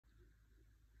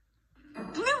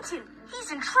to.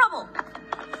 He's in trouble.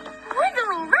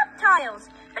 Wriggling reptiles.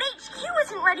 But HQ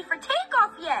isn't ready for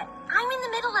takeoff yet. I'm in the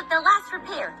middle of the last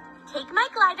repair. Take my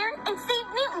glider and save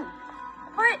Newton.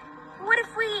 But what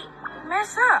if we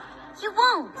mess up? You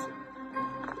won't.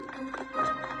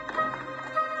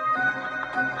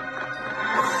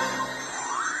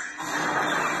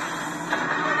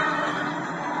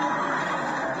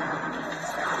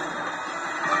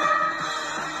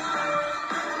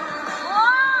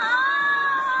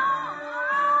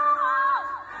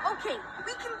 Okay,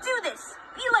 we can do this.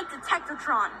 Be like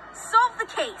Detectatron. Solve the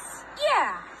case.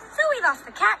 Yeah, so we lost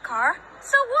the cat car.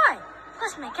 So what?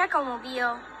 Plus my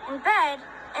Gekko-mobile in bed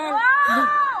and... Whoa!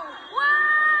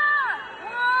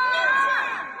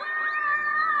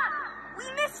 We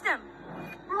missed him.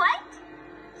 What?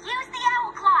 Use the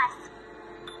owl claws.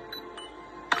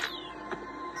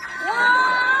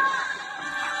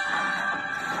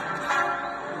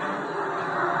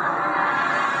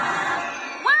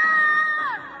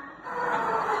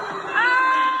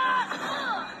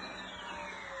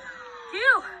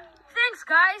 Phew! Thanks,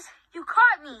 guys. You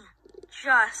caught me.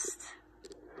 Just...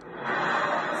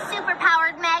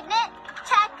 Super-powered magnet?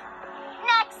 Check.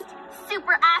 Next,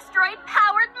 super asteroid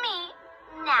powered me.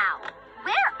 Now,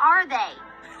 where are they?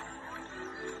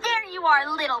 There you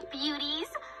are, little beauties.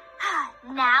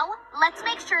 Now, let's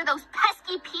make sure those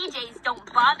pesky PJs don't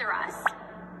bother us.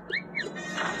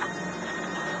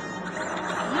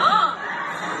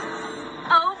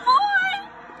 Oh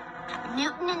boy!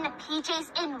 Newton and the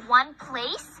PJs in one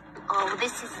place? Oh,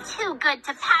 this is too good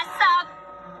to pass up.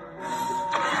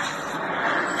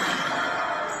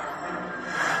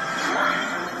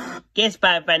 Guess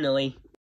bye finally.